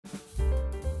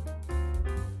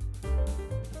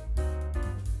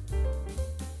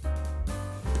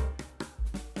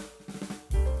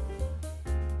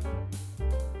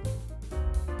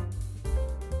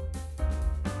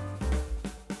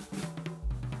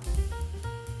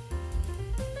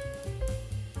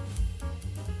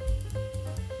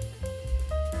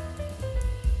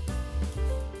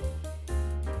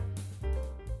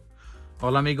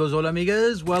Hola amigos, hola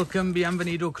amigas, welcome,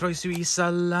 bienvenido, croeso I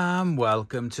salam,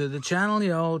 welcome to the channel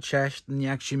y'all, Chesh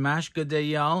Nyakshi. Good day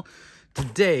y'all.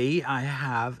 Today I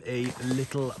have a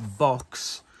little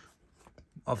box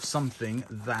of something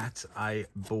that I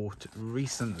bought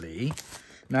recently.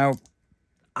 Now,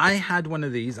 I had one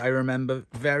of these. I remember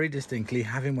very distinctly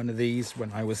having one of these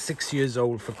when I was 6 years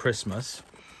old for Christmas.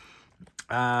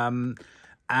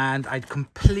 And I'd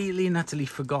completely and utterly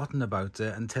forgotten about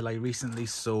it until I recently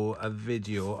saw a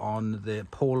video on the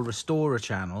Paul Restorer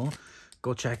channel.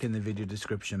 Go check in the video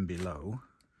description below.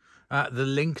 The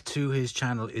link to his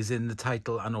channel is in the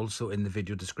title and also in the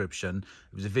video description.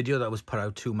 It was a video that was put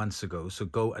out 2 months ago, so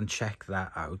go and check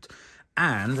that out.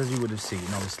 And as you would have seen,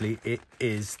 obviously, it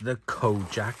is the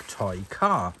Kojack toy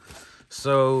car.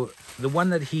 So the one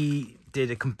that he did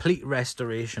a complete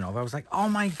restoration of, I was like, oh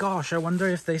my gosh, I wonder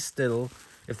if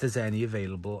there's any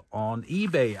available on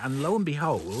eBay. And lo and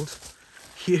behold,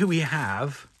 here we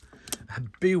have a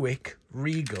Buick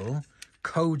Regal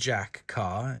Kojack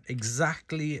car,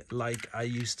 exactly like I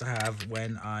used to have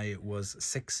when I was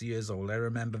 6 years old. I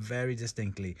remember very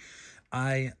distinctly.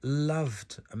 I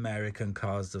loved American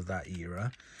cars of that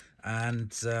era,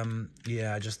 and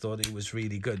yeah, I just thought it was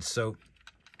really good. So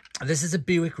this is a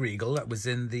Buick Regal that was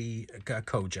in the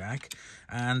Kojack,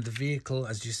 and the vehicle,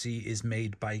 as you see, is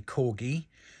made by Kojack,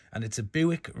 and it's a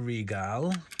Buick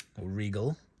Regal, or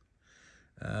Regal,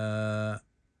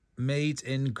 made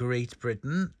in Great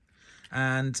Britain.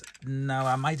 And now,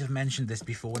 I might have mentioned this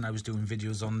before when I was doing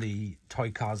videos on the toy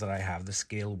cars that I have, the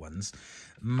scale ones.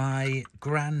 My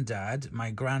granddad, my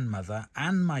grandmother,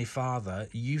 and my father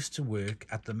used to work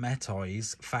at the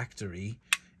Metoys factory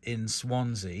in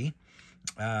Swansea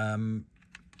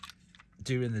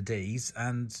during the days,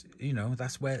 and you know,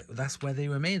 that's where they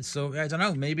were made. So I don't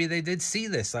know, maybe they did see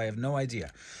this, I have no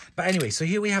idea. But anyway, so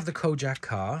here we have the Kojack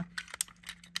car.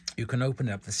 You can open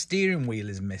it up. The steering wheel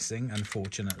is missing,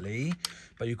 unfortunately,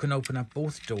 but you can open up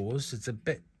both doors. It's a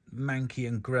bit manky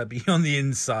and grubby on the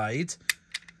inside.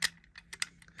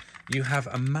 You have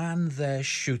a man there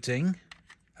shooting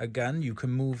a gun. You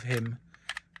can move him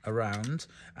around,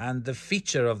 and the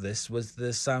feature of this was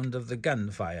the sound of the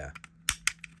gunfire.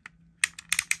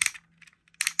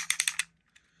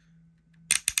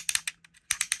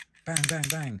 Bang, bang,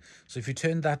 bang. So if you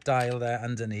turned that dial there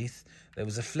underneath, there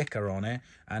was a flicker on it,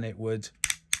 and it would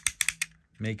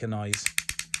make a noise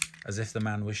as if the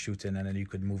man was shooting, and then you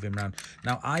could move him around.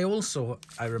 Now, I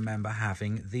remember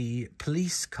having the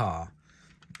police car,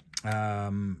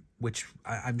 which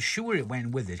I'm sure it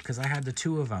went with it, because I had the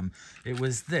two of them. It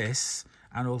was this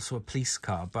and also a police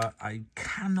car, but I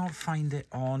cannot find it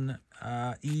on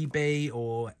eBay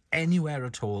or anywhere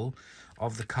at all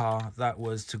of the car that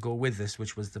was to go with this,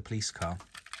 which was the police car.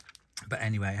 But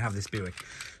anyway, I have this Buick.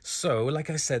 So,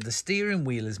 like I said, the steering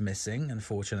wheel is missing,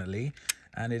 unfortunately,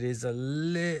 and it is a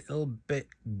little bit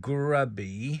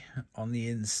grubby on the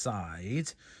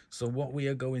inside. So what we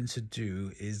are going to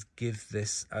do is give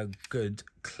this a good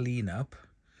clean up.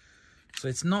 So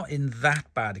it's not in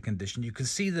that bad a condition. You can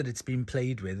see that it's been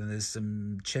played with and there's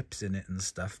some chips in it and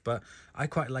stuff, but I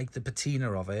quite like the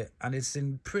patina of it, and it's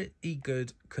in pretty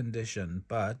good condition,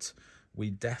 but we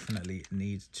definitely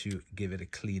need to give it a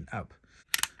clean up.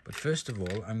 But first of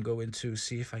all, I'm going to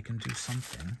see if I can do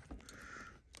something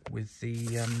with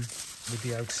the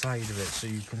outside of it so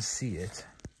you can see it.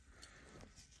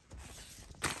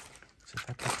 So if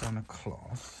I put down a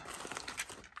cloth,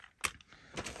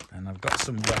 and I've got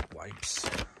some wet wipes.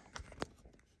 There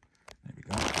we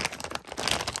go.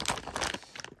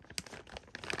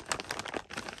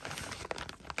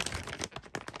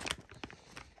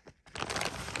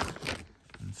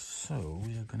 And so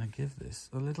we are going to give this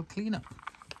a little cleanup.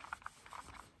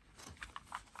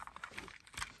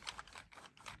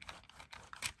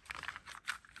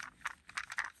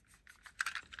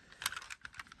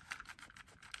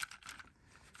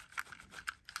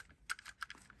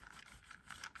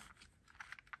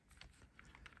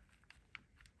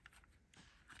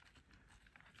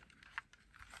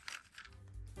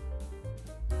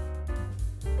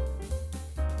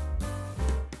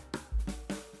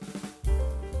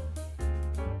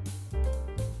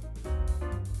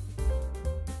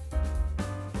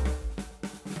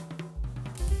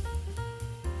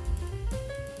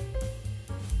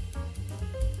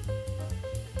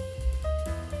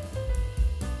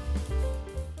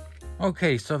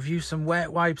 Okay, so I've used some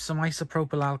wet wipes, some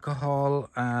isopropyl alcohol.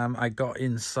 I got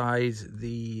inside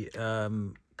the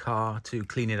car to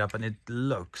clean it up, and it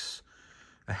looks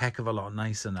a heck of a lot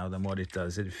nicer now than what it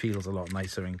does. It feels a lot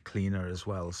nicer and cleaner as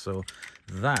well. So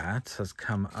that has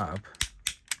come up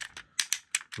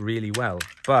really well.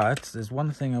 But there's one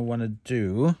thing I want to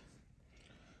do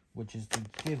which is to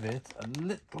give it a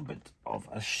little bit of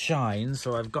a shine.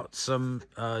 So I've got some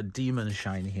demon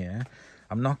shine here.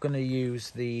 I'm not going to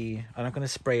use I'm not going to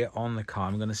spray it on the car.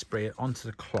 I'm going to spray it onto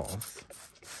the cloth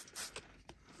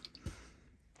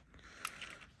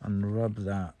and rub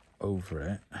that over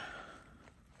it.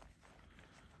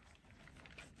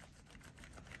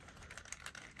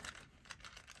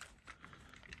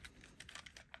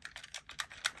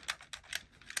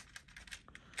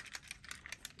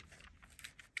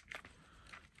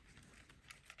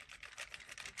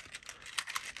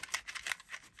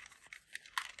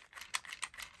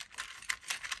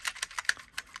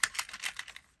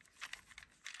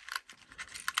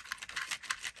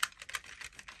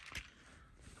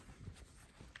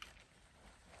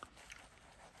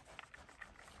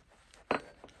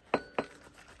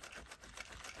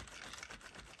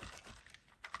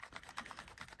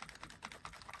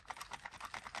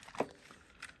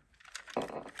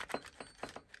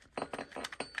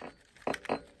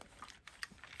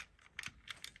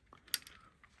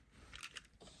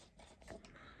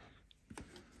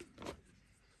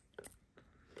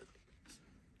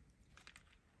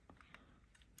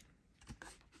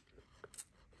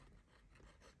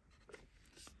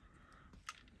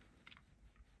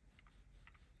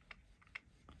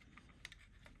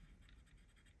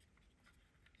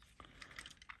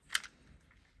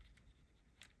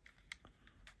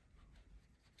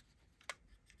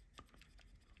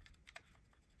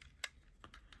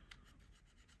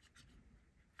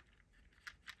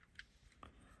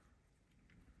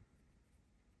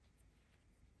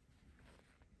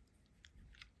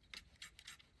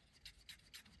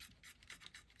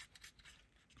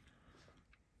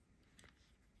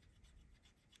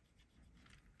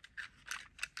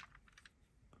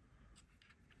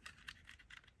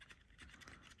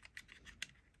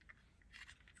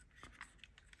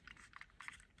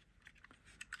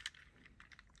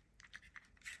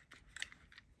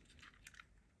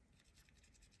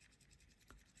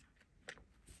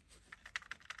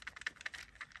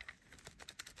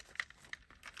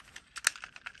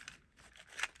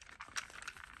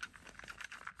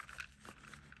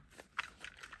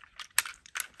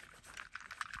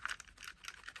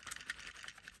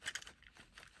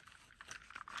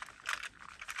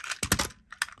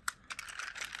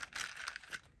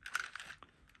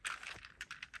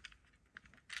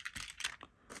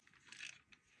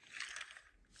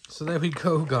 So there we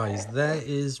go, guys. There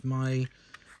is my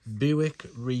Buick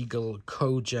Regal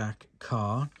Kojack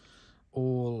car,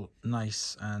 all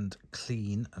nice and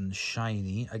clean and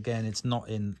shiny. Again, it's not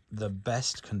in the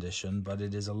best condition, but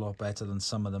it is a lot better than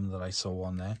some of them that I saw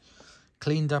on there.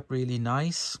 Cleaned up really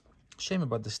nice. Shame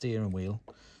about the steering wheel,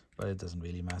 but it doesn't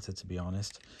really matter, to be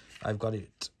honest. I've got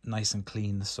it nice and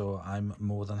clean, so I'm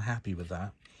more than happy with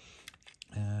that.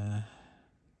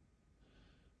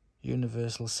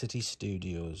 Universal City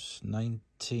Studios,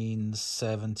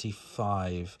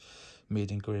 1975,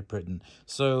 made in Great Britain.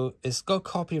 So it's got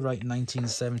copyright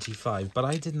 1975, but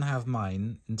I didn't have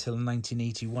mine until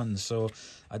 1981. So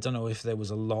I don't know if there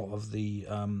was a lot of the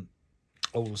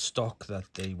old stock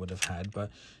that they would have had,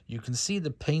 but you can see the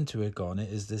paintwork on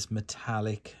it is this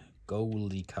metallic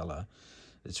goldy color.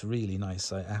 It's really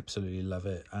nice. I absolutely love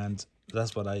it, and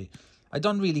that's what I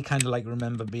don't really kind of like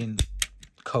remember being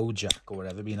Kojack or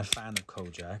whatever, being a fan of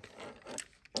Kojack,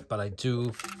 but I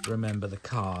do remember the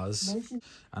cars,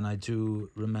 and I do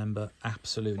remember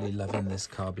absolutely loving this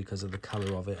car because of the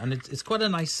color of it, and it's quite a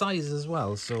nice size as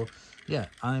well. So yeah,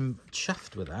 I'm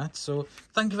chuffed with that. So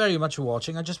thank you very much for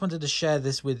watching. I just wanted to share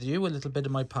this with you, a little bit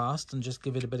of my past, and just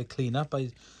give it a bit of cleanup.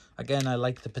 Again, I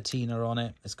like the patina on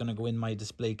it. It's going to go in my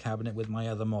display cabinet with my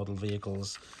other model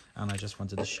vehicles, and I just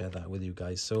wanted to share that with you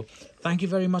guys. So thank you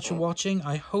very much for watching.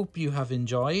 I hope you have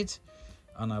enjoyed,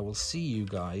 and I will see you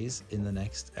guys in the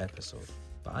next episode.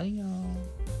 Bye, y'all.